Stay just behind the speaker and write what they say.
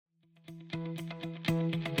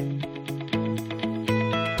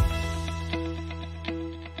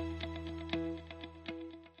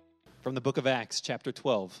the book of Acts, chapter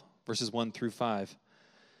 12, verses 1 through 5.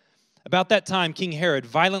 About that time, King Herod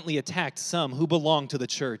violently attacked some who belonged to the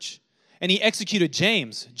church, and he executed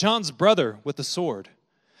James, John's brother, with the sword.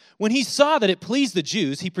 When he saw that it pleased the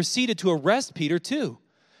Jews, he proceeded to arrest Peter too.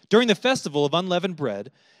 During the festival of unleavened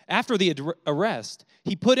bread, after the arrest,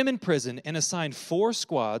 he put him in prison and assigned 4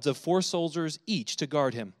 squads of 4 soldiers each to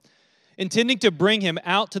guard him, intending to bring him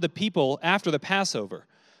out to the people after the Passover.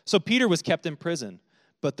 So Peter was kept in prison,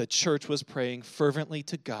 but the church was praying fervently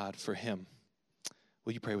to God for him.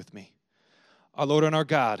 Will you pray with me? Our Lord and our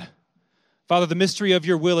God, Father, the mystery of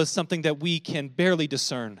your will is something that we can barely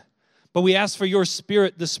discern, but we ask for your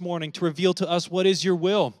Spirit this morning to reveal to us what is your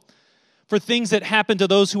will. For things that happen to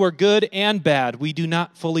those who are good and bad, we do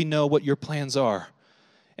not fully know what your plans are.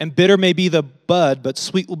 And bitter may be the bud, but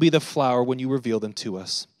sweet will be the flower when you reveal them to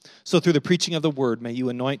us. So through the preaching of the word, may you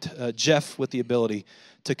anoint Jeff with the ability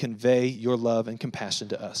to convey your love and compassion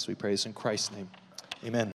to us. We praise in Christ's name.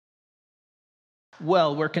 Amen.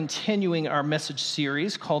 Well, we're continuing our message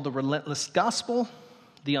series called The Relentless Gospel,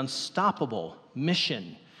 the Unstoppable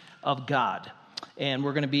Mission of God. And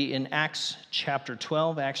we're going to be in Acts chapter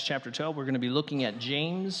 12. Acts chapter 12, we're going to be looking at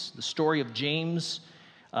James, the story of James,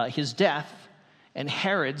 his death, and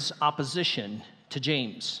Herod's opposition to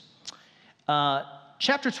James.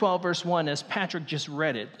 Chapter 12, verse 1, as Patrick just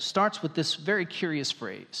read it, starts with this very curious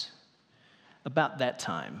phrase, about that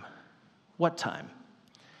time. What time?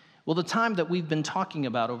 Well, the time that we've been talking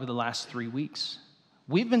about over the last 3 weeks.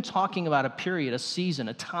 We've been talking about a period, a season,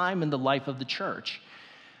 a time in the life of the church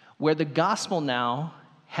where the gospel now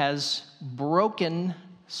has broken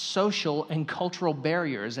social and cultural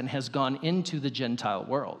barriers and has gone into the Gentile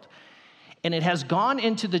world. And it has gone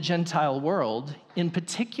into the Gentile world, in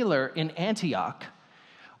particular in Antioch,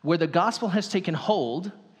 where the gospel has taken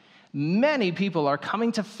hold. Many people are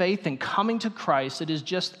coming to faith and coming to Christ. It is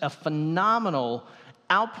just a phenomenal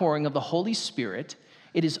outpouring of the Holy Spirit.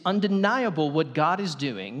 It is undeniable what God is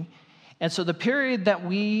doing. And so the period that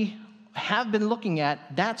we have been looking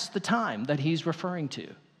at, that's the time that he's referring to.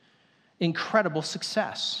 Incredible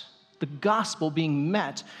success. The gospel being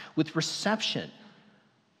met with reception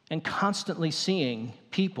and constantly seeing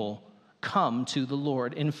people come to the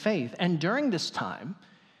Lord in faith. And during this time,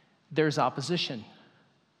 there's opposition.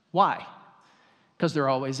 Why? Because there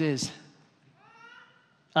always is.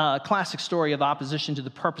 A classic story of opposition to the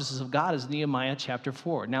purposes of God is Nehemiah chapter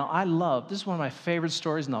 4. Now, this is one of my favorite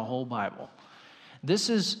stories in the whole Bible.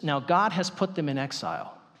 Now God has put them in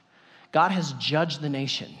exile. God has judged the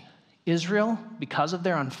nation. Israel, because of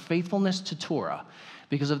their unfaithfulness to Torah,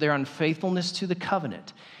 because of their unfaithfulness to the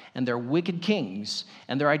covenant, and their wicked kings,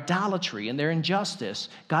 and their idolatry, and their injustice,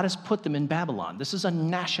 God has put them in Babylon. This is a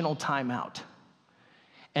national timeout.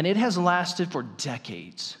 And it has lasted for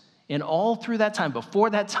decades. And all through that time, before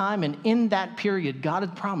that time, and in that period, God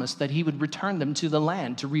had promised that he would return them to the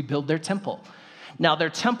land to rebuild their temple. Now, their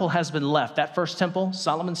temple has been left, that first temple,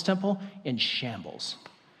 Solomon's temple, in shambles.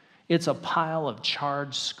 It's a pile of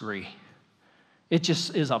charred scree. It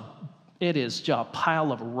is a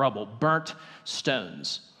pile of rubble, burnt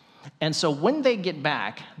stones. And so when they get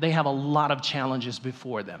back, they have a lot of challenges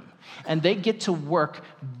before them. And they get to work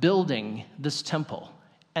building this temple.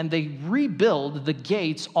 And they rebuild the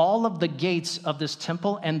gates, all of the gates of this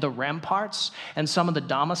temple and the ramparts and some of the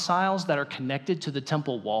domiciles that are connected to the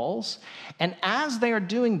temple walls. And as they are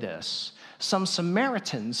doing this, some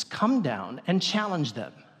Samaritans come down and challenge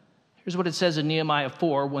them. Here's what it says in Nehemiah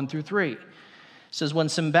 4, 1 through 3. It says, when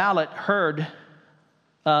Sanballat heard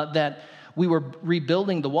that we were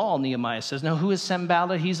rebuilding the wall, Nehemiah says. Now, who is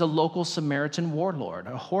Sanballat? He's a local Samaritan warlord,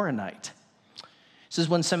 a Horonite. It says,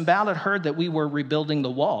 when Sanballat heard that we were rebuilding the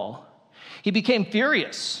wall, he became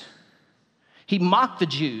furious. He mocked the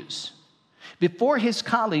Jews before his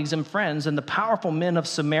colleagues and friends and the powerful men of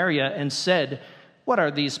Samaria and said, what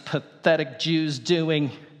are these pathetic Jews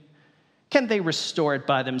doing? Can they restore it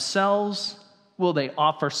by themselves? Will they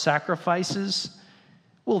offer sacrifices?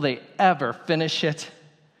 Will they ever finish it?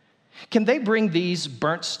 Can they bring these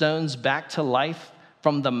burnt stones back to life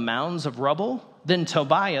from the mounds of rubble? Then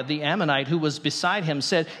Tobiah, the Ammonite, who was beside him,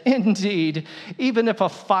 said, indeed, even if a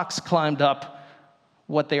fox climbed up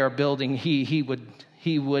what they are building, he would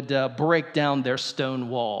break down their stone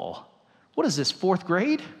wall. What is this, 4th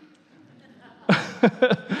grade?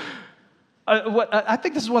 I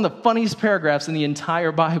think this is one of the funniest paragraphs in the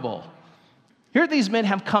entire Bible. Here these men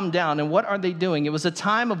have come down, and what are they doing? It was a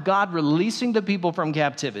time of God releasing the people from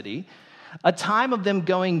captivity, a time of them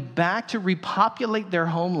going back to repopulate their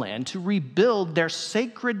homeland, to rebuild their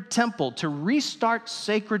sacred temple, to restart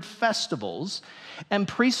sacred festivals and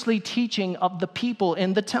priestly teaching of the people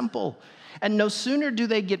in the temple. And no sooner do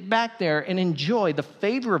they get back there and enjoy the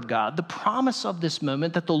favor of God, the promise of this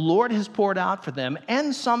moment that the Lord has poured out for them,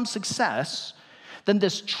 and some success, than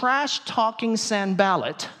this trash-talking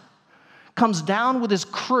Sanballat comes down with his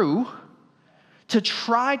crew to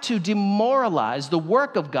try to demoralize the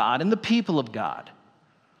work of God and the people of God.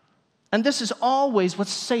 And this is always what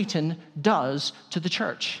Satan does to the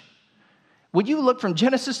church. When you look from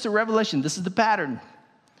Genesis to Revelation, this is the pattern.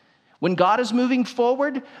 When God is moving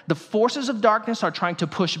forward, the forces of darkness are trying to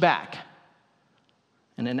push back.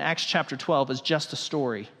 And in Acts chapter 12 is just a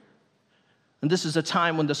story. And this is a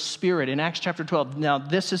time when the Spirit, in Acts chapter 12, now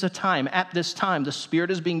this is a time, at this time, the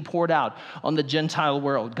Spirit is being poured out on the Gentile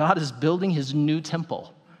world. God is building his new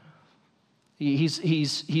temple.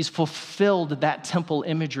 He's fulfilled that temple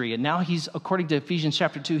imagery. And now he's, according to Ephesians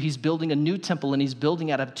chapter 2, he's building a new temple, and he's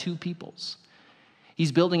building out of two peoples.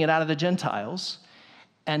 He's building it out of the Gentiles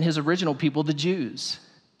and his original people, the Jews,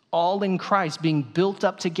 all in Christ being built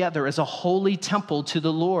up together as a holy temple to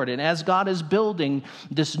the Lord. And as God is building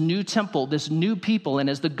this new temple, this new people, and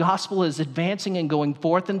as the gospel is advancing and going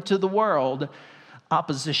forth into the world,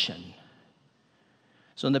 opposition.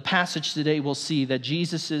 So in the passage today, we'll see that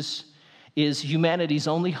Jesus is humanity's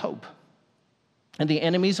only hope. And the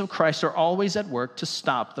enemies of Christ are always at work to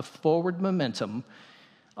stop the forward momentum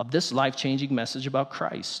of this life-changing message about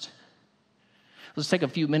Christ. Let's take a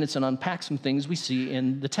few minutes and unpack some things we see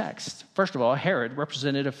in the text. First of all, Herod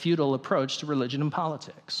represented a futile approach to religion and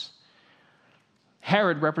politics.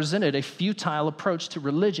 Herod represented a futile approach to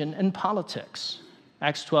religion and politics.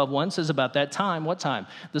 Acts 12:1 says about that time, what time?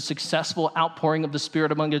 The successful outpouring of the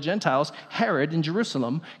Spirit among the Gentiles, Herod in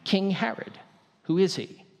Jerusalem, King Herod. Who is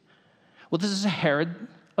he? Well, this is Herod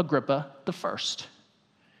Agrippa I.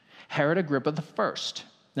 Herod Agrippa I.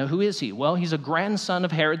 Now, who is he? Well, he's a grandson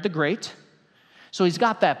of Herod the Great, so he's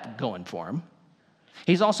got that going for him.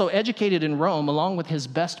 He's also educated in Rome along with his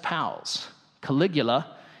best pals,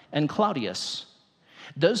 Caligula and Claudius.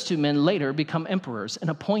 Those two men later become emperors and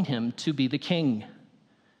appoint him to be the king.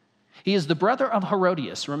 He is the brother of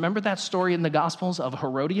Herodias. Remember that story in the Gospels of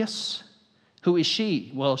Herodias? Who is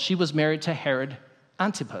she? Well, she was married to Herod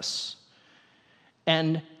Antipas.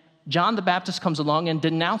 And John the Baptist comes along and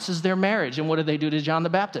denounces their marriage. And what do they do to John the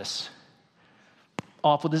Baptist?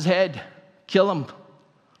 Off with his head. Kill him.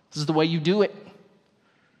 This is the way you do it.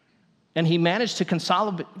 And he managed to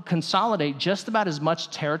consolidate just about as much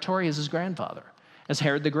territory as his grandfather, as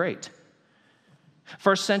Herod the Great.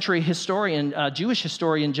 First century historian, Jewish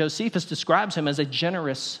historian Josephus describes him as a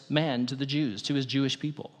generous man to the Jews, to his Jewish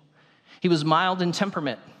people. He was mild in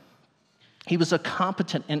temperament. He was a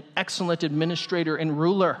competent and excellent administrator and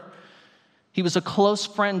ruler. He was a close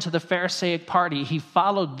friend to the Pharisaic party. He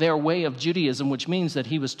followed their way of Judaism, which means that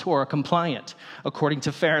he was Torah compliant, according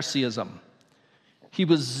to Phariseeism. He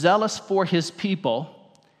was zealous for his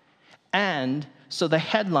people, and so the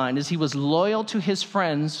headline is he was loyal to his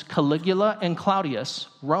friends Caligula and Claudius,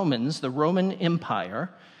 Romans, the Roman Empire,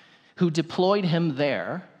 who deployed him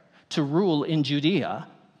there to rule in Judea,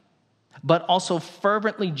 but also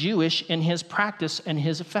fervently Jewish in his practice and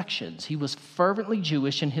his affections. He was fervently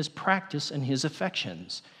Jewish in his practice and his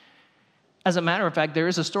affections. As a matter of fact, there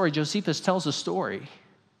is a story, Josephus tells a story,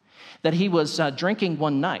 that he was drinking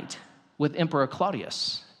one night with Emperor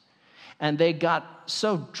Claudius, and they got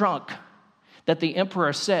so drunk that the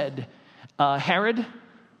emperor said, Herod,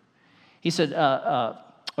 he said,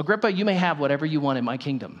 Agrippa, you may have whatever you want in my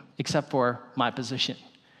kingdom, except for my position.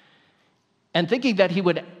 And thinking that he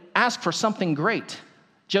would ask for something great,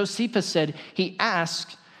 Josephus said he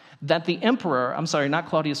asked that the emperor, not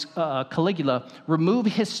Claudius, Caligula, remove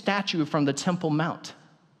his statue from the Temple Mount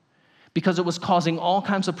because it was causing all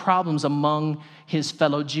kinds of problems among his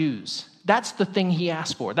fellow Jews. That's the thing he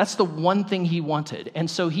asked for. That's the one thing he wanted.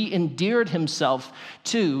 And so he endeared himself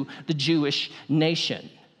to the Jewish nation,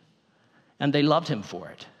 and they loved him for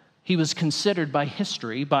it. He was considered by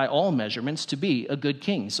history, by all measurements, to be a good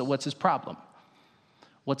king. So what's his problem?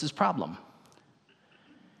 What's his problem?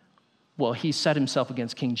 Well, he set himself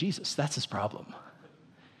against King Jesus. That's his problem.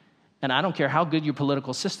 And I don't care how good your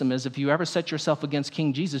political system is, if you ever set yourself against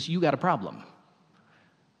King Jesus, you got a problem.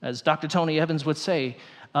 As Dr. Tony Evans would say,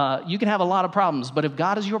 you can have a lot of problems, but if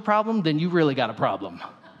God is your problem, then you really got a problem.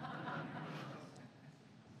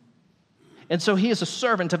 And so he is a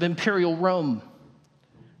servant of imperial Rome.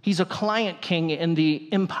 He's a client king in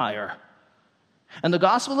the empire. And the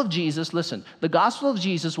gospel of Jesus, listen, the gospel of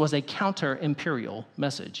Jesus was a counter-imperial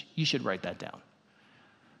message. You should write that down.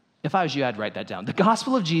 If I was you, I'd write that down. The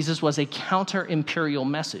gospel of Jesus was a counter-imperial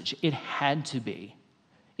message. It had to be.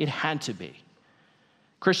 It had to be.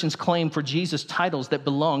 Christians claim for Jesus titles that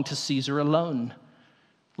belong to Caesar alone,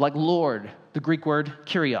 like Lord, the Greek word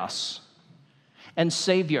kyrios, and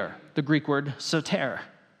Savior, the Greek word soter,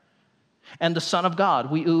 and the Son of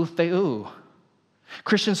God, ou theou.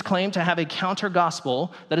 Christians claim to have a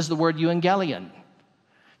counter-gospel that is the word euangelion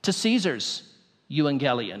to Caesar's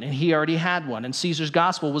euangelion, and he already had one. And Caesar's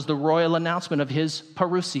gospel was the royal announcement of his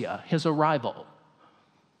parousia, his arrival.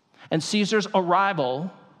 And Caesar's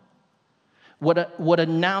arrival would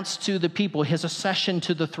announce to the people his accession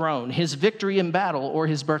to the throne, his victory in battle, or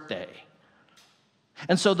his birthday.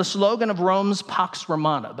 And so the slogan of Rome's Pax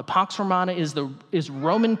Romana, the Pax Romana is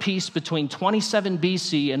Roman peace between 27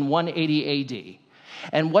 BC and 180 AD.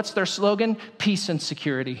 And what's their slogan? Peace and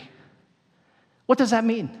security. What does that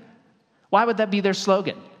mean? Why would that be their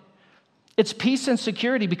slogan? It's peace and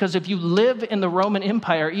security because if you live in the Roman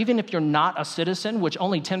Empire, even if you're not a citizen, which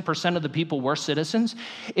only 10% of the people were citizens,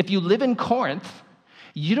 if you live in Corinth,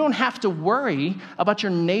 you don't have to worry about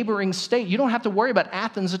your neighboring state. You don't have to worry about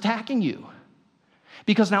Athens attacking you.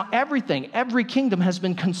 Because now every kingdom has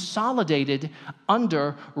been consolidated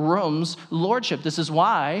under Rome's lordship. This is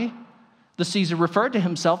why the Caesar referred to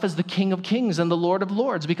himself as the King of Kings and the Lord of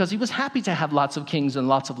Lords, because he was happy to have lots of kings and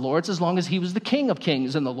lots of lords as long as he was the King of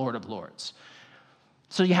Kings and the Lord of Lords.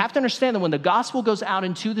 So you have to understand that when the gospel goes out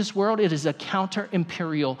into this world, it is a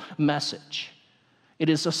counter-imperial message. It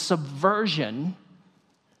is a subversion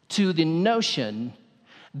to the notion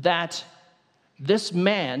that this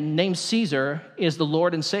man named Caesar is the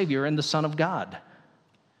Lord and Savior and the Son of God.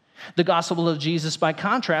 The gospel of Jesus, by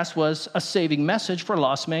contrast, was a saving message for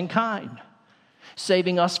lost mankind,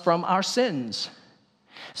 saving us from our sins,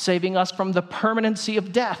 saving us from the permanency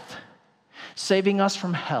of death, saving us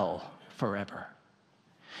from hell forever.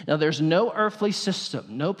 Now, there's no earthly system,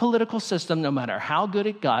 no political system, no matter how good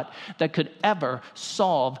it got, that could ever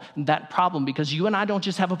solve that problem, because you and I don't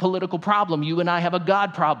just have a political problem, you and I have a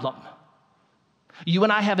God problem. You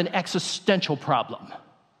and I have an existential problem.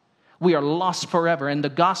 We are lost forever. And the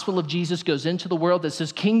gospel of Jesus goes into the world that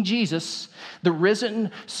says King Jesus, the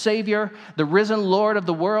risen Savior, the risen Lord of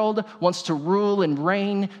the world, wants to rule and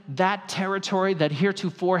reign that territory that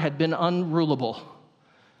heretofore had been unrulable,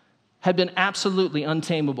 had been absolutely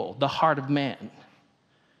untamable, the heart of man.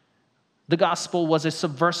 The gospel was a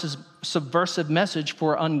subversive message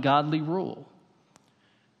for ungodly rule.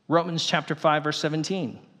 Romans chapter 5, verse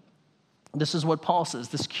 17. This is what Paul says,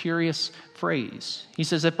 this curious phrase. He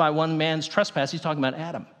says, if by one man's trespass, he's talking about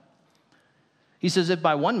Adam. He says, if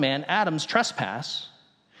by one man, Adam's trespass,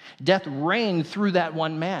 death reigned through that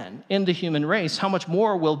one man in the human race, how much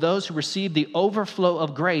more will those who receive the overflow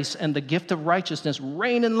of grace and the gift of righteousness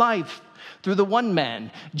reign in life through the one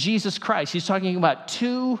man, Jesus Christ? He's talking about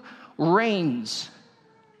two reigns.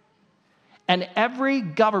 And every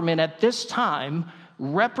government at this time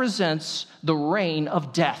represents the reign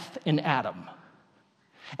of death in Adam.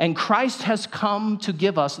 And Christ has come to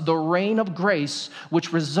give us the reign of grace,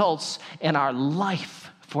 which results in our life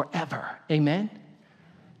forever. Amen?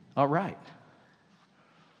 All right.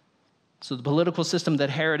 So the political system that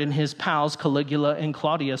Herod and his pals, Caligula and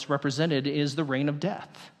Claudius, represented is the reign of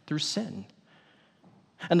death through sin.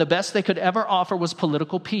 And the best they could ever offer was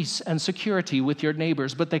political peace and security with your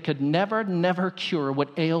neighbors, but they could never cure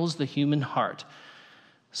what ails the human heart: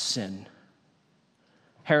 sin.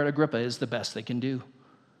 Herod Agrippa is the best they can do.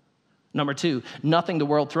 Number two, nothing the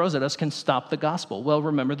world throws at us can stop the gospel. Well,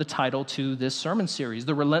 remember the title to this sermon series,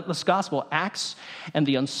 The Relentless Gospel, Acts and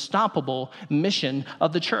the Unstoppable Mission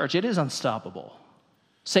of the Church. It is unstoppable.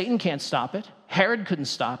 Satan can't stop it. Herod couldn't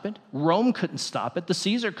stop it. Rome couldn't stop it. The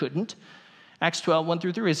Caesar couldn't. Acts 12,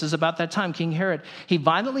 1-3, it says, about that time, King Herod, he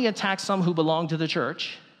violently attacked some who belonged to the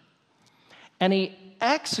church, and he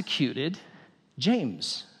executed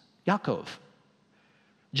James, Yaakov,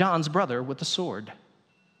 John's brother, with the sword.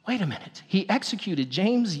 Wait a minute. He executed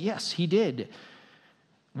James? Yes, he did.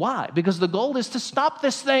 Why? Because the goal is to stop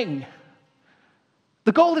this thing.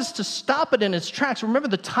 The goal is to stop it in its tracks. Remember,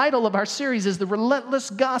 the title of our series is The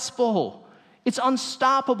Relentless Gospel. It's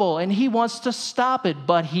unstoppable, and he wants to stop it,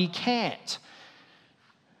 but he can't.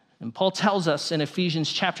 And Paul tells us in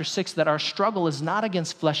Ephesians chapter 6 that our struggle is not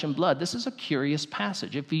against flesh and blood. This is a curious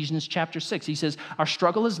passage. Ephesians chapter 6, he says, our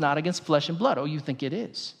struggle is not against flesh and blood. Oh, you think it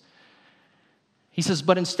is. He says,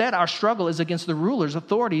 but instead our struggle is against the rulers,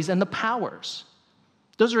 authorities, and the powers.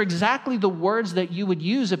 Those are exactly the words that you would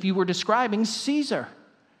use if you were describing Caesar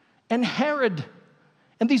and Herod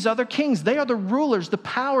and these other kings. They are the rulers, the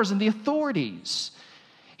powers, and the authorities.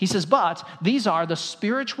 He says, but these are the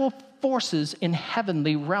spiritual forces in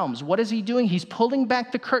heavenly realms. What is he doing? He's pulling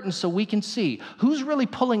back the curtain so we can see who's really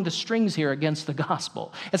pulling the strings here against the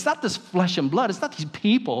gospel. It's not this flesh and blood. It's not these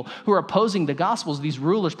people who are opposing the gospels, these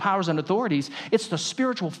rulers, powers, and authorities. It's the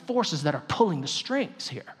spiritual forces that are pulling the strings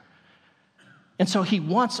here. And so he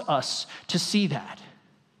wants us to see that.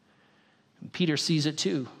 And Peter sees it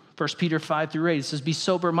too. 1 Peter 5-8, it says, be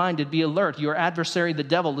sober-minded, be alert. Your adversary, the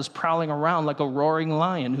devil, is prowling around like a roaring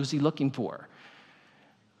lion. Who's he looking for?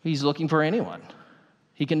 He's looking for anyone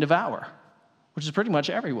he can devour, which is pretty much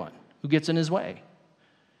everyone who gets in his way.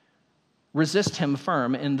 Resist him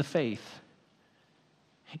firm in the faith.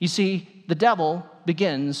 You see, the devil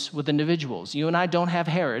begins with individuals. You and I don't have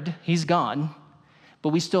Herod. He's gone. But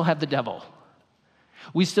we still have the devil.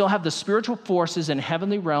 We still have the spiritual forces in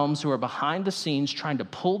heavenly realms who are behind the scenes trying to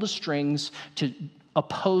pull the strings to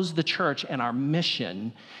oppose the church and our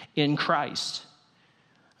mission in Christ.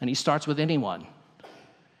 And he starts with anyone.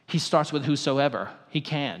 He starts with whosoever he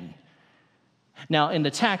can. Now, in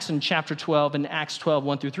the text in chapter 12, in Acts 12,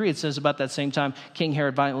 1-3, it says about that same time, King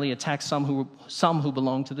Herod violently attacked some who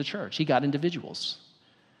belonged to the church. He got individuals.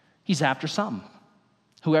 He's after some,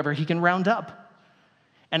 whoever he can round up.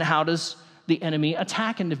 And how does the enemy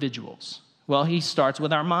attack individuals? Well, he starts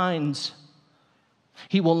with our minds.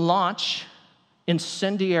 He will launch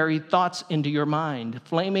incendiary thoughts into your mind,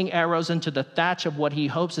 flaming arrows into the thatch of what he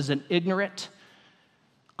hopes is an ignorant,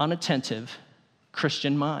 unattentive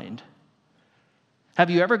Christian mind. Have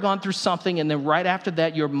you ever gone through something and then right after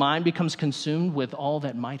that your mind becomes consumed with all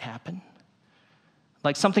that might happen?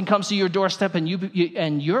 Like something comes to your doorstep and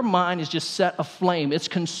your mind is just set aflame. It's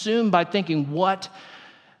consumed by thinking about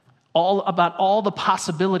all the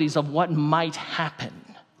possibilities of what might happen.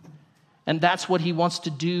 And that's what he wants to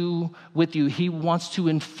do with you. He wants to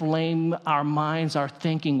inflame our minds, our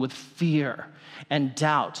thinking with fear and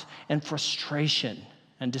doubt and frustration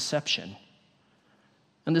and deception.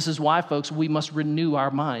 And this is why, folks, we must renew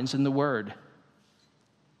our minds in the Word.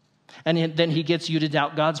 And then he gets you to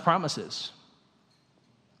doubt God's promises.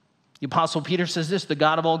 The Apostle Peter says this, the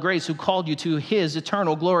God of all grace who called you to his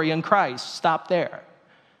eternal glory in Christ. Stop there.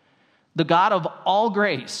 The God of all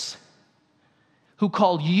grace who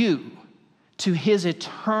called you to his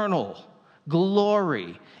eternal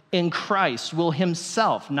glory in Christ will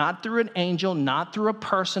himself, not through an angel, not through a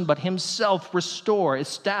person, but himself restore,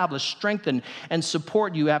 establish, strengthen, and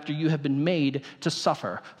support you after you have been made to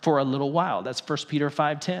suffer for a little while. That's 1 Peter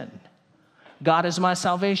 5:10. God is my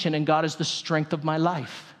salvation and God is the strength of my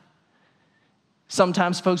life.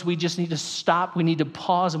 Sometimes, folks, we just need to stop, we need to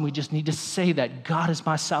pause, and we just need to say that God is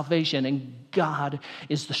my salvation and God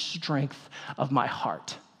is the strength of my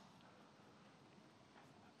heart.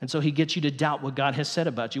 And so he gets you to doubt what God has said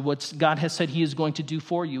about you, what God has said he is going to do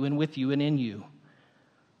for you and with you and in you.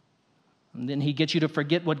 And then he gets you to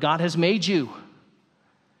forget what God has made you.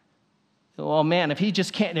 Oh man, if he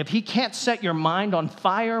can't set your mind on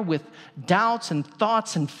fire with doubts and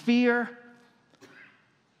thoughts and fear,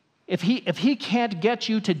 if he can't get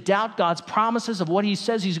you to doubt God's promises of what he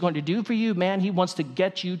says he's going to do for you, man, he wants to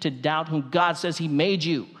get you to doubt who God says he made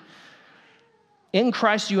you. In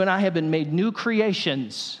Christ, you and I have been made new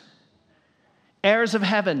creations, heirs of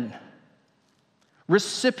heaven,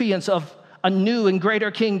 recipients of a new and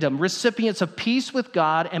greater kingdom, recipients of peace with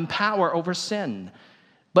God and power over sin.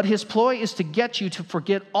 But his ploy is to get you to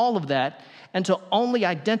forget all of that and to only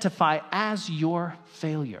identify as your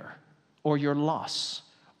failure or your loss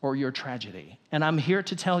or your tragedy. And I'm here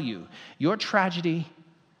to tell you, your tragedy,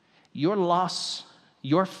 your loss,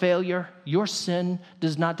 your failure, your sin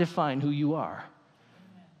does not define who you are.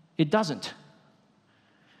 It doesn't.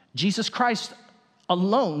 Jesus Christ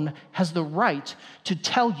alone has the right to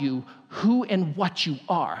tell you who and what you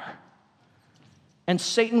are. And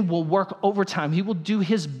Satan will work overtime. He will do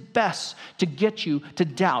his best to get you to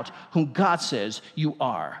doubt whom God says you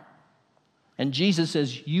are. And Jesus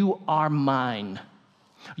says, you are mine.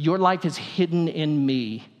 Your life is hidden in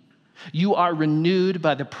me. You are renewed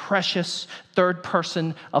by the precious third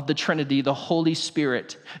person of the Trinity, the Holy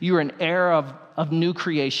Spirit. You are an heir of new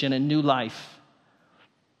creation and new life.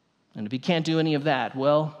 And if he can't do any of that,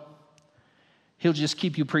 well, he'll just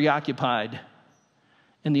keep you preoccupied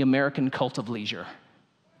in the American cult of leisure.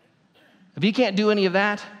 If he can't do any of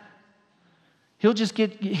that,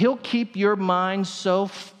 he'll keep your mind so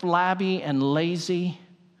flabby and lazy,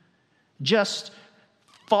 just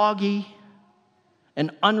foggy and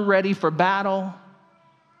unready for battle.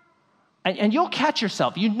 And you'll catch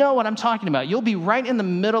yourself. You know what I'm talking about. You'll be right in the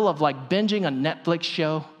middle of like binging a Netflix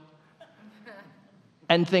show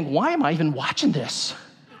and think, why am I even watching this?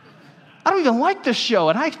 I don't even like this show,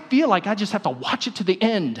 and I feel like I just have to watch it to the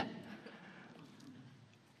end.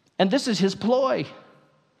 And this is his ploy,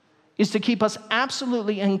 is to keep us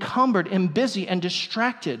absolutely encumbered and busy and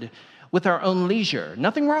distracted with our own leisure.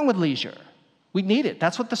 Nothing wrong with leisure. We need it.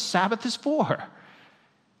 That's what the Sabbath is for.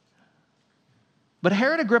 But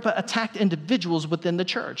Herod Agrippa attacked individuals within the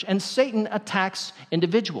church, and Satan attacks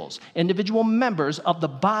individuals, individual members of the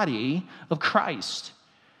body of Christ.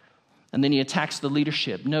 And then he attacks the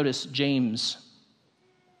leadership. Notice James.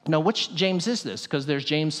 Now, which James is this? Because there's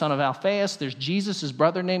James, son of Alphaeus. There's Jesus, his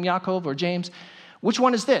brother named Yaakov, or James. Which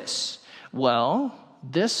one is this? Well,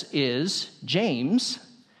 this is James,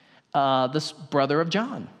 this brother of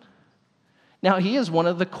John. Now, he is one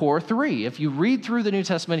of the core three. If you read through the New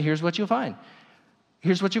Testament, here's what you'll find.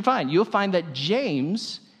 Here's what you find. You'll find that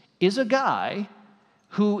James is a guy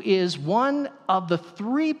who is one of the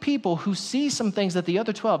three people who see some things that the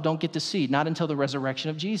other 12 don't get to see, not until the resurrection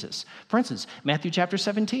of Jesus. For instance, Matthew chapter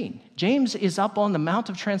 17. James is up on the Mount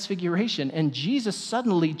of Transfiguration, and Jesus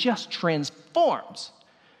suddenly just transforms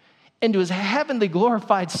into his heavenly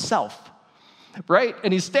glorified self, right?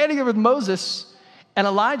 And he's standing there with Moses and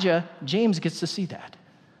Elijah. James gets to see that.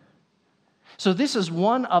 So this is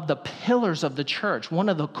one of the pillars of the church, one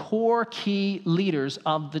of the core key leaders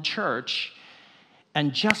of the church.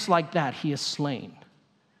 And just like that, he is slain.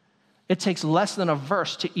 It takes less than a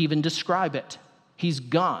verse to even describe it. He's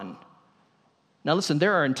gone. Now listen,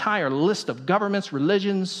 there are an entire list of governments,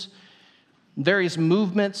 religions, various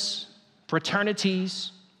movements,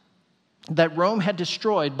 fraternities that Rome had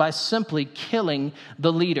destroyed by simply killing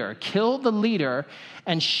the leader. Kill the leader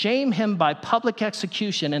and shame him by public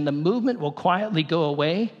execution, and the movement will quietly go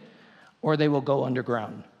away, or they will go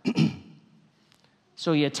underground.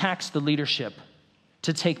 So he attacks the leadership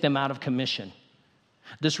to take them out of commission.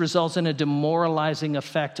 This results in a demoralizing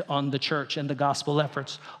effect on the church and the gospel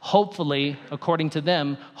efforts. Hopefully, according to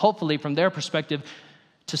them, hopefully from their perspective,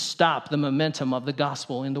 to stop the momentum of the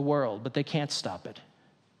gospel in the world, but they can't stop it.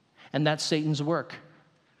 And that's Satan's work.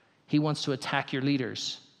 He wants to attack your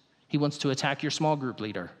leaders. He wants to attack your small group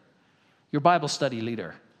leader, your Bible study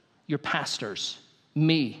leader, your pastors,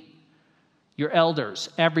 me, your elders,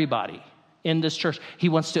 everybody in this church. He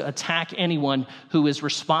wants to attack anyone who is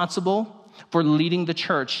responsible for leading the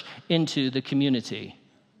church into the community.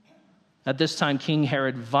 At this time, King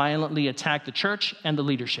Herod violently attacked the church and the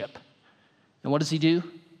leadership. And what does he do?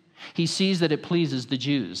 He sees that it pleases the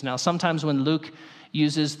Jews. Now, sometimes when Luke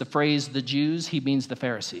uses the phrase the Jews, he means the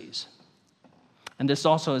Pharisees. And this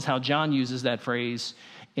also is how John uses that phrase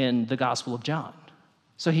in the Gospel of John.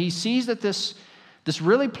 So he sees that this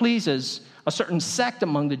really pleases a certain sect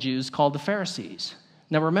among the Jews called the Pharisees.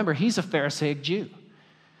 Now remember, he's a Pharisaic Jew.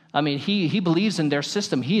 I mean, he believes in their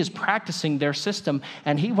system. He is practicing their system,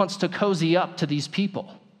 and he wants to cozy up to these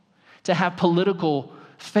people, to have political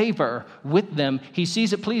favor with them. He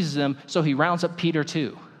sees it pleases them, so he rounds up Peter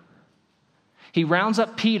too. He rounds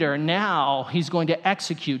up Peter. Now he's going to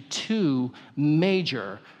execute two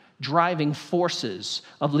major driving forces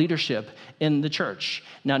of leadership in the church.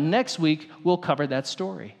 Now, next week, we'll cover that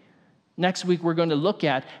story. Next week, we're going to look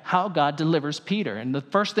at how God delivers Peter. And the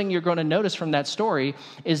first thing you're going to notice from that story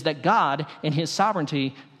is that God, in his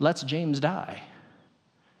sovereignty, lets James die,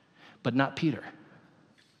 but not Peter.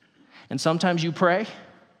 And sometimes you pray,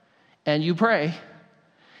 and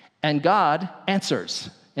God answers.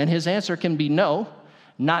 And his answer can be no,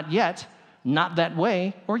 not yet, not that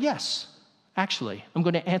way, or yes. Actually, I'm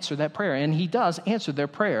going to answer that prayer. And he does answer their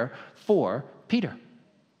prayer for Peter,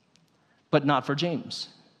 but not for James.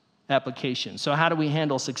 Application. So how do we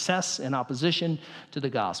handle success in opposition to the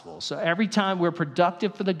gospel? So every time we're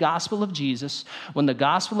productive for the gospel of Jesus, when the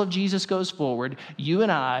gospel of Jesus goes forward, you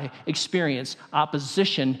and I experience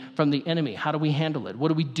opposition from the enemy. How do we handle it? What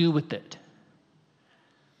do we do with it?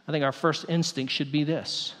 I think our first instinct should be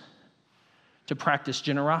this: to practice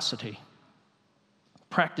generosity.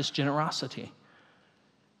 Practice generosity.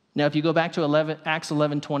 Now, if you go back to Acts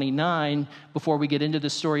 11:29, before we get into the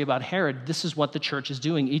story about Herod, this is what the church is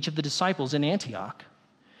doing. Each of the disciples in Antioch,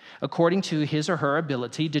 according to his or her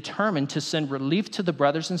ability, determined to send relief to the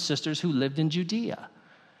brothers and sisters who lived in Judea.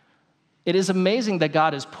 It is amazing that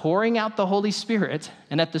God is pouring out the Holy Spirit,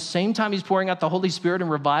 and at the same time he's pouring out the Holy Spirit in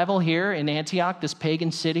revival here in Antioch, this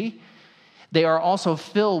pagan city, they are also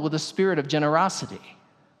filled with a spirit of generosity.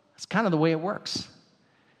 That's kind of the way it works.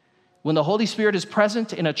 When the Holy Spirit is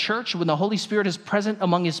present in a church, when the Holy Spirit is present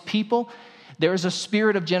among his people, there is a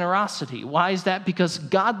spirit of generosity. Why is that? Because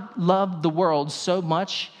God loved the world so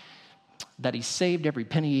much that he saved every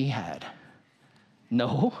penny he had.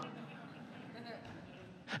 No.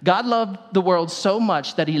 God loved the world so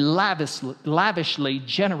much that he lavishly,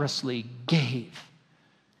 generously gave.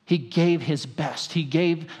 He gave his best. He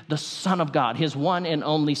gave the Son of God, his one and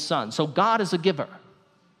only Son. So God is a giver.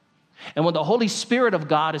 And when the Holy Spirit of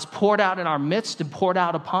God is poured out in our midst and poured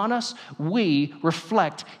out upon us, we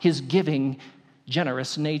reflect his giving,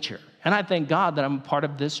 generous nature. And I thank God that I'm a part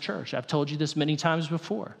of this church. I've told you this many times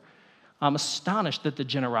before. I'm astonished at the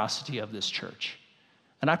generosity of this church.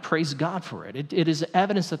 And I praise God for it. It is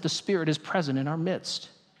evidence that the Spirit is present in our midst.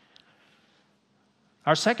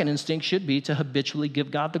 Our second instinct should be to habitually give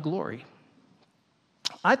God the glory.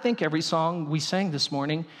 I think every song we sang this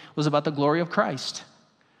morning was about the glory of Christ.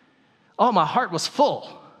 Oh, my heart was full.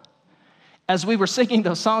 As we were singing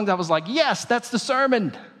those songs, I was like, yes, that's the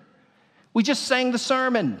sermon. We just sang the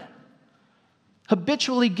sermon.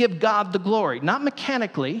 Habitually give God the glory, not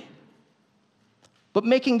mechanically, but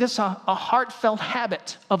making this a heartfelt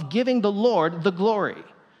habit of giving the Lord the glory.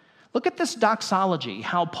 Look at this doxology,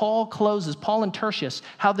 how Paul and Tertius,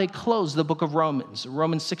 how they close the book of Romans.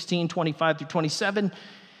 Romans 16, 25 through 27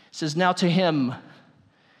 says, now to him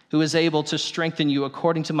who is able to strengthen you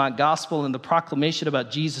according to my gospel and the proclamation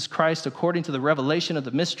about Jesus Christ, according to the revelation of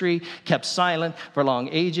the mystery, kept silent for long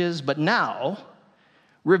ages, but now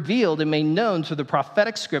revealed and made known through the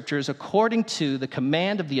prophetic scriptures, according to the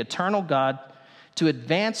command of the eternal God, to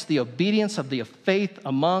advance the obedience of the faith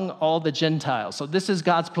among all the Gentiles. So this is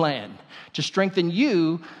God's plan, to strengthen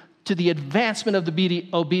you to the advancement of the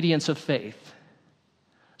obedience of faith,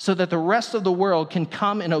 so that the rest of the world can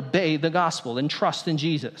come and obey the gospel and trust in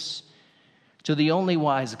Jesus. To the only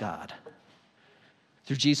wise God,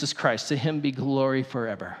 through Jesus Christ, to him be glory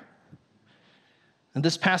forever. And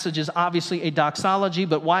this passage is obviously a doxology,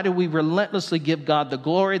 but why do we relentlessly give God the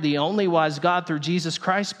glory, the only wise God, through Jesus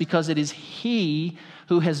Christ? Because it is he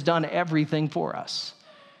who has done everything for us.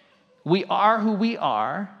 We are who we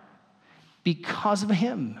are because of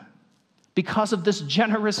him. Because of this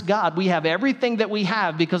generous God. We have everything that we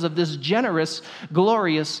have because of this generous,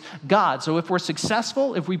 glorious God. So if we're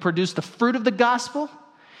successful, if we produce the fruit of the gospel,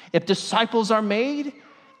 if disciples are made,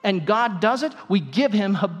 and God does it, we give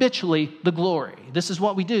him habitually the glory. This is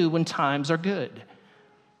what we do when times are good.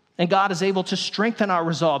 And God is able to strengthen our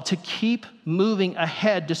resolve to keep moving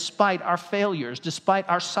ahead despite our failures, despite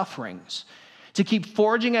our sufferings. To keep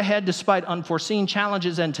forging ahead despite unforeseen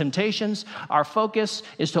challenges and temptations. Our focus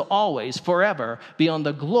is to always, forever, be on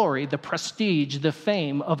the glory, the prestige, the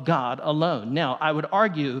fame of God alone. Now, I would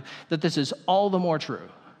argue that this is all the more true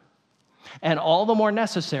and all the more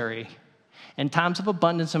necessary in times of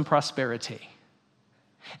abundance and prosperity.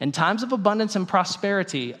 In times of abundance and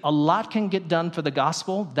prosperity, a lot can get done for the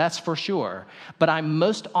gospel, that's for sure. But I'm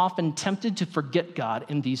most often tempted to forget God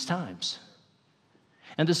in these times.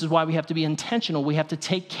 And this is why we have to be intentional. We have to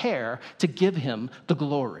take care to give him the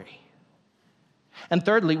glory. And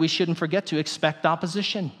thirdly, we shouldn't forget to expect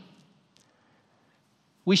opposition.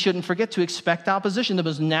 We shouldn't forget to expect opposition. The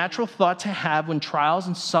most natural thought to have when trials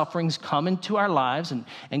and sufferings come into our lives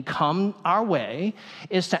and come our way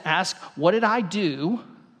is to ask, what did I do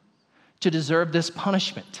to deserve this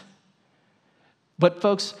punishment? But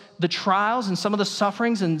folks, the trials and some of the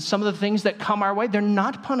sufferings and some of the things that come our way, they're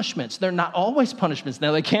not punishments. They're not always punishments.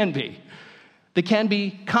 Now, they can be. They can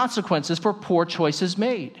be consequences for poor choices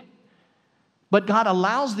made. But God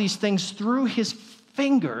allows these things through his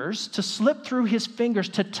fingers, to slip through his fingers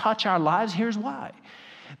to touch our lives. Here's why.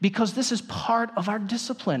 Because this is part of our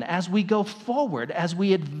discipline. As we go forward, as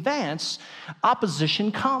we advance,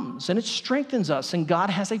 opposition comes and it strengthens us, and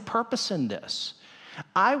God has a purpose in this.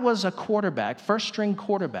 I was a quarterback, first-string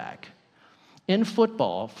quarterback in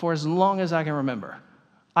football for as long as I can remember.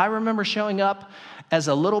 I remember showing up as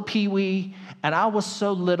a little peewee, and I was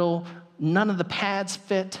so little, none of the pads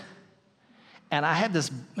fit, and I had this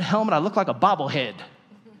helmet, I looked like a bobblehead.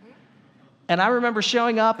 And I remember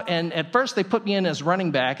showing up, and at first they put me in as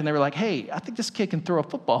running back, and they were like, hey, I think this kid can throw a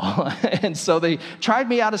football. And so they tried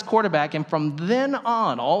me out as quarterback, and from then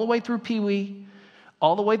on, all the way through peewee,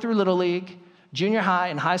 all the way through Little League, junior high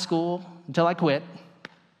and high school, until I quit,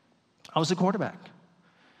 I was a quarterback.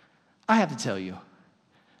 I have to tell you,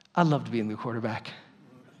 I loved being the quarterback.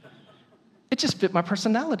 It just fit my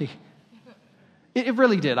personality. It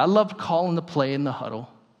really did. I loved calling the play in the huddle.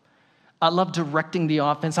 I loved directing the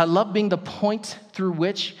offense. I loved being the point through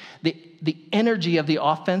which the energy of the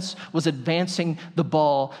offense was advancing the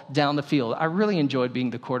ball down the field. I really enjoyed being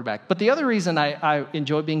the quarterback. But the other reason I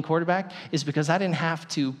enjoyed being quarterback is because I didn't have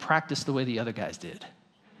to practice the way the other guys did.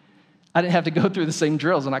 I didn't have to go through the same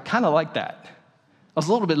drills, and I kind of liked that. I was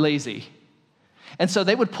a little bit lazy. And so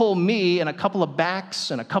they would pull me and a couple of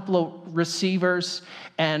backs and a couple of receivers,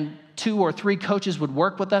 and 2 or 3 coaches would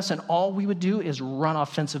work with us, and all we would do is run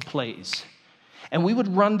offensive plays. And we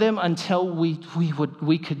would run them until we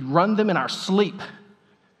could run them in our sleep.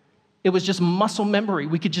 It was just muscle memory.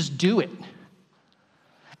 We could just do it.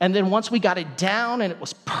 And then once we got it down and it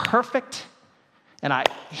was perfect, and I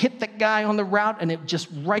hit the guy on the route and it just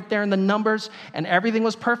right there in the numbers and everything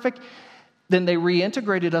was perfect, then they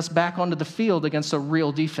reintegrated us back onto the field against a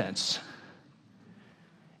real defense.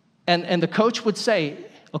 And the coach would say,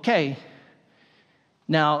 okay,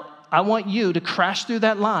 now I want you to crash through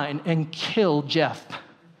that line and kill Jeff.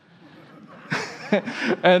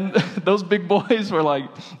 And those big boys were like,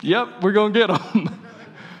 yep, we're going to get him.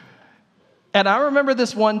 And I remember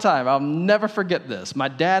this one time. I'll never forget this. My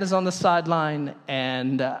dad is on the sideline,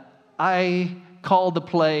 and I called the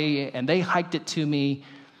play, and they hiked it to me.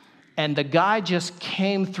 And the guy just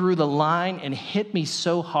came through the line and hit me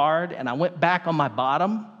so hard, and I went back on my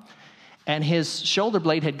bottom. And his shoulder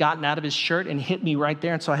blade had gotten out of his shirt and hit me right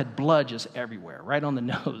there. And so I had blood just everywhere, right on the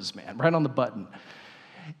nose, man, right on the button.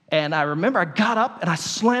 And I remember I got up and I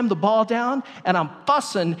slammed the ball down and I'm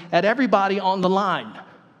fussing at everybody on the line.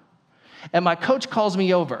 And my coach calls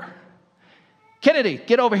me over. Kennedy,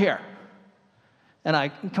 get over here. And I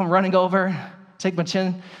come running over, take my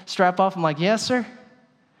chin strap off. I'm like, yes, sir.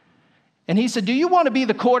 And he said, do you want to be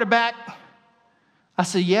the quarterback? I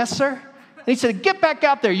said, yes, sir. And he said, get back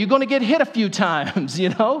out there. You're going to get hit a few times, you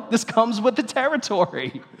know. This comes with the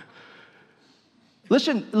territory.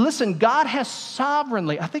 Listen, God has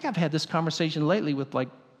sovereignly, I think I've had this conversation lately with like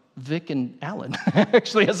Vic and Alan,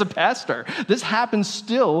 actually as a pastor. This happens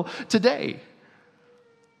still today.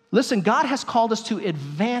 Listen, God has called us to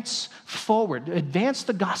advance forward, advance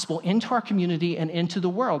the gospel into our community and into the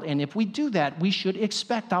world. And if we do that, we should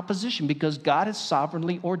expect opposition because God has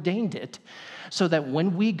sovereignly ordained it so that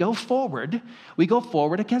when we go forward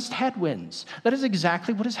against headwinds. That is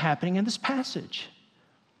exactly what is happening in this passage.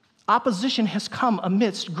 Opposition has come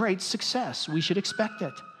amidst great success. We should expect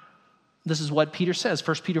it. This is what Peter says,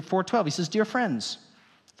 1 Peter 4:12. He says, dear friends,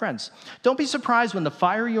 don't be surprised when the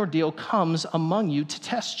fiery ordeal comes among you to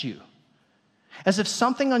test you, as if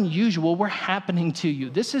something unusual were happening to you.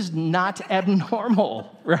 This is not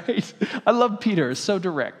abnormal, right? I love Peter, it's so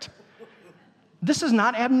direct. This is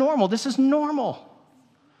not abnormal, this is normal.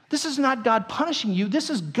 This is not God punishing you. This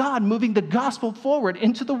is God moving the gospel forward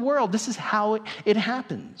into the world. This is how it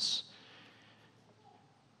happens.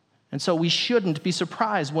 And so we shouldn't be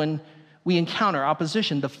surprised when we encounter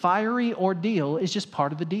opposition. The fiery ordeal is just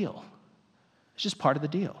part of the deal. It's just part of the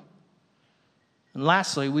deal. And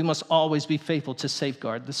lastly, we must always be faithful to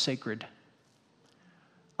safeguard the sacred.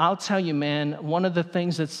 I'll tell you, man, one of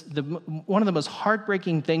the most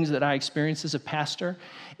heartbreaking things that I experienced as a pastor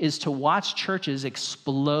is to watch churches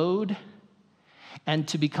explode and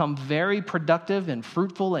to become very productive and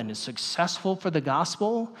fruitful and successful for the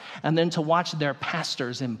gospel, and then to watch their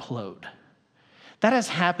pastors implode. That has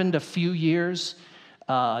happened a few years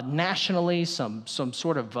nationally. Some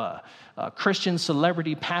sort of Christian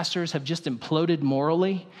celebrity pastors have just imploded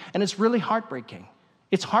morally, and it's really heartbreaking.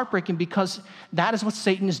 It's heartbreaking because that is what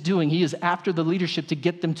Satan is doing. He is after the leadership to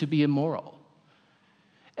get them to be immoral.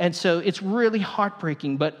 And so it's really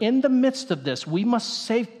heartbreaking. But in the midst of this, we must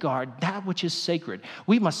safeguard that which is sacred.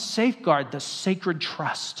 We must safeguard the sacred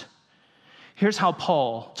trust. Here's how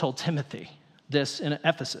Paul told Timothy this in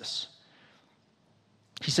Ephesus.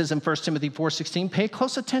 He says in 1 Timothy 4:16, pay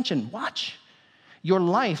close attention, watch your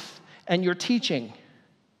life and your teaching.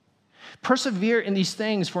 Persevere in these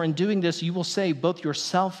things, for in doing this, you will save both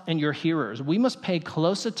yourself and your hearers. We must pay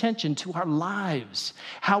close attention to our lives,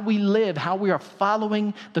 how we live, how we are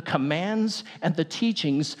following the commands and the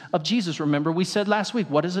teachings of Jesus. Remember, we said last week,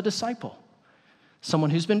 what is a disciple?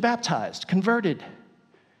 Someone who's been baptized, converted.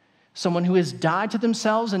 Someone who has died to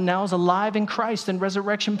themselves and now is alive in Christ and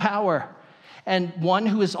resurrection power. And one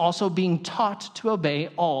who is also being taught to obey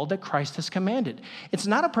all that Christ has commanded. It's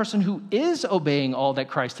not a person who is obeying all that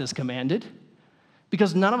Christ has commanded,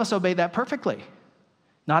 because none of us obey that perfectly.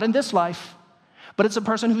 Not in this life, but it's a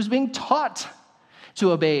person who's being taught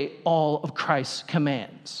to obey all of Christ's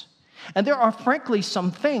commands. And there are, frankly,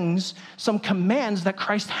 some things, some commands that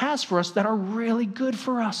Christ has for us that are really good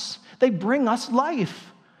for us. They bring us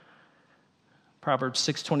life. Proverbs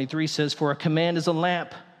 6:23 says, for a command is a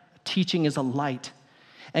lamp, teaching is a light,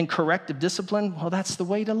 and corrective discipline, well, that's the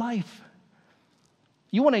way to life.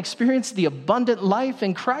 You want to experience the abundant life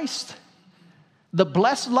in Christ, the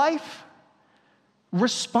blessed life?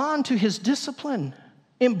 Respond to his discipline.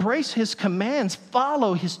 Embrace his commands.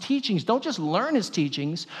 Follow his teachings. Don't just learn his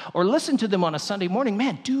teachings or listen to them on a Sunday morning.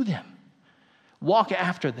 Man, do them. Walk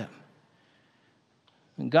after them.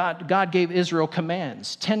 And God gave Israel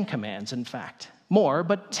commands, 10 commands, in fact. More,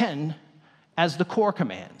 but 10 as the core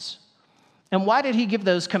commands. And why did he give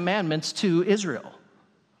those commandments to Israel?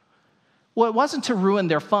 Well, it wasn't to ruin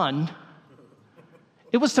their fun.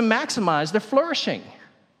 It was to maximize their flourishing.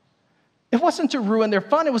 It wasn't to ruin their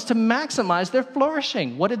fun. It was to maximize their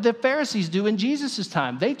flourishing. What did the Pharisees do in Jesus'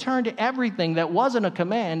 time? They turned everything that wasn't a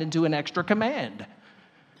command into an extra command.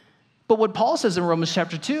 But what Paul says in Romans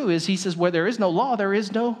chapter 2 is he says, where there is no law, there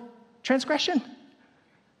is no transgression.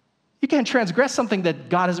 You can't transgress something that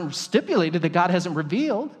God hasn't stipulated, that God hasn't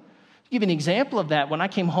revealed. To give you an example of that, when I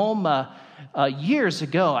came home years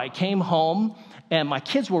ago, I came home and my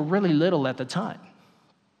kids were really little at the time.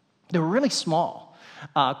 They were really small.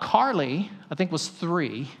 Carly, I think, was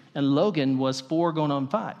 3, and Logan was 4 going on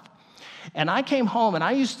 5. And I came home, and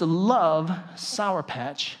I used to love Sour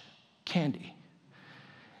Patch candy.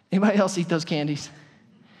 Anybody else eat those candies?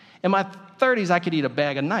 In my 30s, I could eat a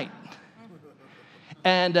bag a night.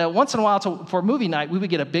 And once in a while, for movie night, we would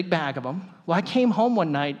get a big bag of them. Well, I came home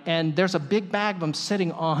one night, and there's a big bag of them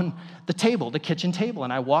sitting on the table, the kitchen table.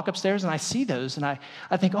 And I walk upstairs, and I see those, and I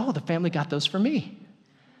think, oh, the family got those for me.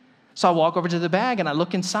 So I walk over to the bag, and I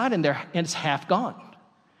look inside, and it's half gone.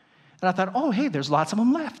 And I thought, oh, hey, there's lots of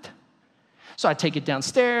them left. So I take it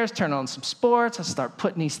downstairs, turn on some sports. I start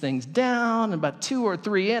putting these things down. And about 2 or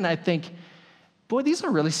 3 in, I think, boy, these are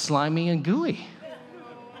really slimy and gooey.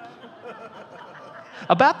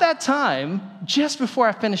 About that time, just before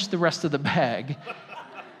I finished the rest of the bag,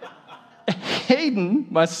 Hayden,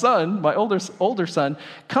 my son, my older son,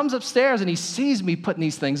 comes upstairs and he sees me putting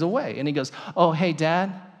these things away. And he goes, oh, hey,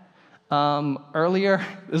 Dad, earlier,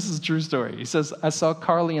 this is a true story. He says, I saw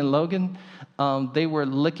Carly and Logan. They were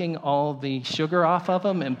licking all the sugar off of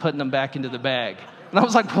them and putting them back into the bag. And I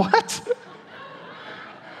was like, what?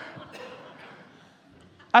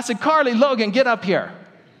 I said, Carly, Logan, get up here.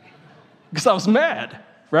 Because I was mad,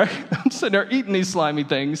 right? I'm sitting there eating these slimy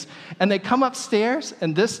things. And they come upstairs,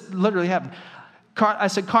 and this literally happened. I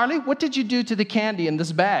said, Carly, what did you do to the candy in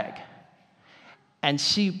this bag? And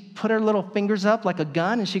she put her little fingers up like a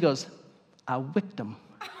gun, and she goes, I wicked them.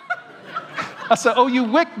 I said, oh, you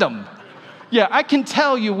wicked them. Yeah, I can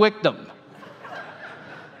tell you wicked them.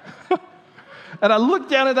 And I looked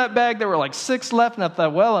down at that bag. There were like 6 left, and I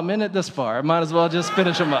thought, well, I'm in it this far. I might as well just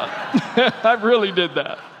finish them up. I really did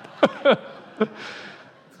that.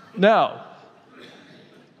 Now,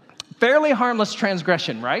 fairly harmless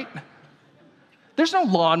transgression, right? There's no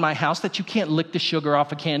law in my house that you can't lick the sugar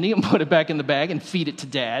off a candy and put it back in the bag and feed it to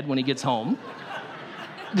Dad when he gets home.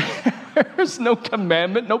 There's no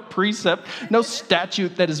commandment, no precept, no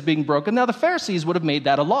statute that is being broken. Now, the Pharisees would have made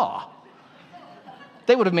that a law.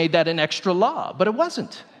 They would have made that an extra law, but it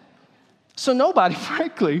wasn't. So nobody,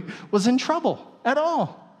 frankly, was in trouble at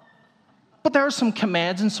all. But there are some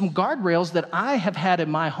commands and some guardrails that I have had in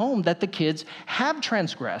my home that the kids have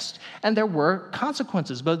transgressed, and there were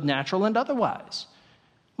consequences, both natural and otherwise.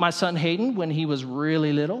 My son Hayden, when he was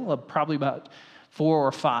really little, probably about 4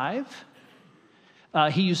 or 5,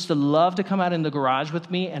 he used to love to come out in the garage with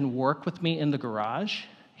me and work with me in the garage.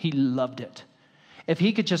 He loved it. If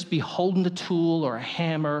he could just be holding a tool or a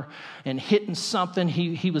hammer and hitting something,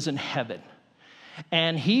 he was in heaven.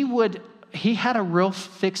 And he had a real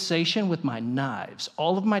fixation with my knives,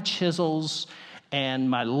 all of my chisels and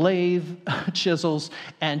my lathe chisels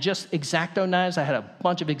and just X-Acto knives. I had a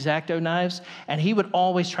bunch of X-Acto knives, and he would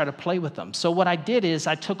always try to play with them. So what I did is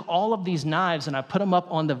I took all of these knives and I put them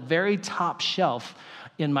up on the very top shelf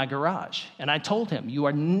in my garage. And I told him, you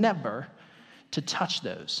are never to touch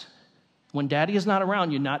those. When Daddy is not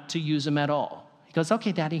around, you're not to use them at all. He goes,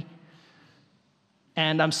 okay, Daddy.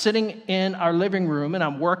 And I'm sitting in our living room, and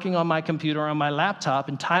I'm working on my computer on my laptop,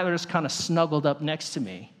 and Tyler's kind of snuggled up next to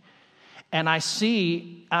me. And I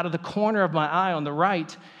see out of the corner of my eye on the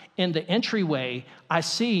right, in the entryway, I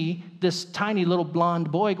see this tiny little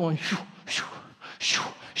blonde boy going, shoo, shoo, shoo,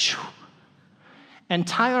 shoo. And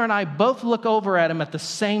Tyler and I both look over at him at the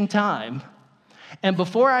same time. And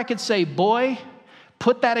before I could say, boy,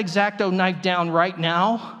 put that X-Acto knife down right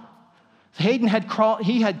now, Hayden had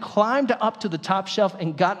climbed up to the top shelf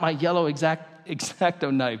and got my yellow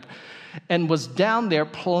X-Acto knife and was down there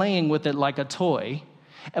playing with it like a toy.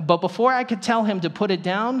 But before I could tell him to put it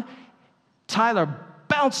down, Tyler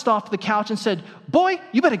bounced off the couch and said, boy,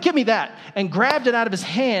 you better give me that, and grabbed it out of his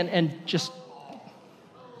hand and just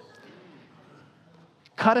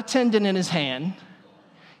cut a tendon in his hand.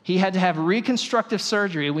 He had to have reconstructive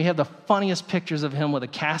surgery. We have the funniest pictures of him with a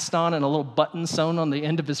cast on and a little button sewn on the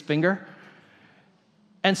end of his finger.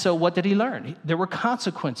 And so what did he learn? There were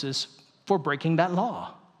consequences for breaking that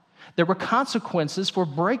law. There were consequences for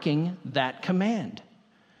breaking that command.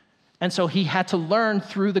 And so he had to learn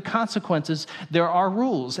through the consequences. There are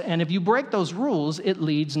rules. And if you break those rules, it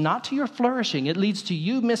leads not to your flourishing. It leads to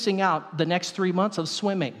you missing out the next 3 months of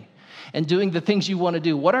swimming and doing the things you want to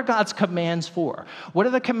do. What are God's commands for? What are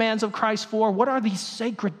the commands of Christ for? What are these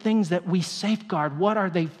sacred things that we safeguard? What are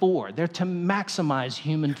they for? They're to maximize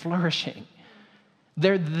human flourishing.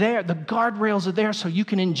 They're there. The guardrails are there so you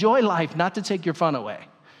can enjoy life, not to take your fun away.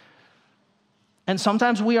 And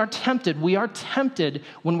sometimes we are tempted. We are tempted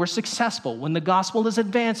when we're successful, when the gospel is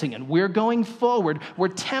advancing and we're going forward. We're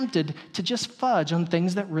tempted to just fudge on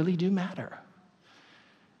things that really do matter.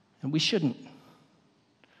 And we shouldn't.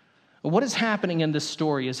 What is happening in this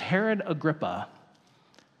story is Herod Agrippa,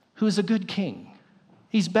 who is a good king.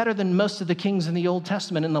 He's better than most of the kings in the Old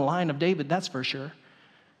Testament in the line of David, that's for sure.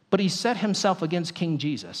 But he set himself against King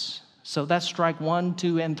Jesus. So that's strike 1,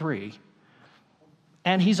 2, and 3.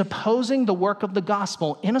 And he's opposing the work of the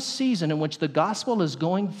gospel in a season in which the gospel is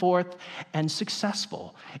going forth and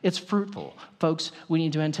successful. It's fruitful. Folks, we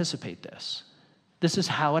need to anticipate this. This is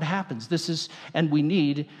how it happens. And we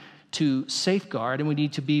need to safeguard, and we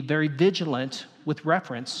need to be very vigilant with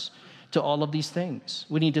reference to all of these things.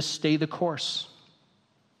 We need to stay the course.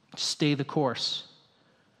 Stay the course.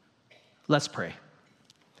 Let's pray.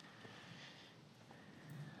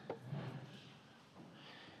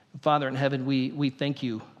 Father in heaven, we thank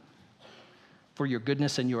you for your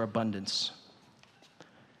goodness and your abundance.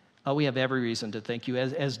 We have every reason to thank you.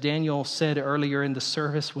 As Daniel said earlier in the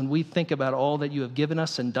service, when we think about all that you have given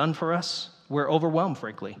us and done for us, we're overwhelmed,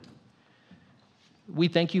 frankly. We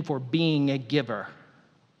thank you for being a giver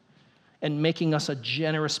and making us a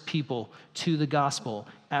generous people to the gospel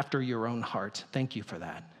after your own heart. Thank you for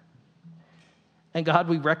that. And God,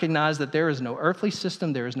 we recognize that there is no earthly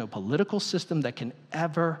system, there is no political system that can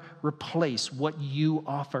ever replace what you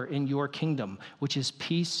offer in your kingdom, which is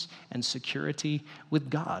peace and security with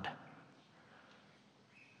God,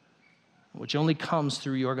 which only comes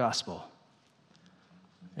through your gospel.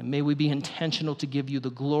 And may we be intentional to give you the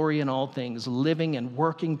glory in all things, living and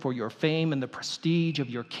working for your fame and the prestige of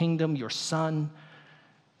your kingdom, your Son.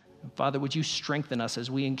 Father, would you strengthen us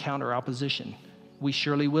as we encounter opposition? We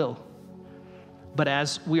surely will. But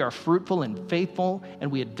as we are fruitful and faithful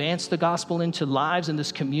and we advance the gospel into lives in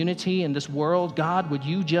this community, in this world, God, would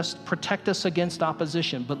you just protect us against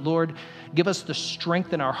opposition? But Lord, give us the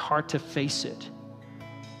strength in our heart to face it.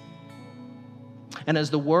 And as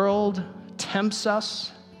the world tempts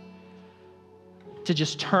us to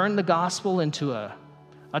just turn the gospel into a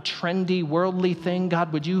trendy, worldly thing,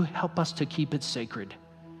 God, would you help us to keep it sacred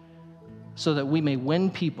so that we may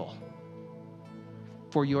win people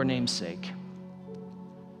for your name's sake.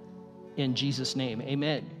 In Jesus' name,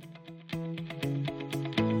 amen.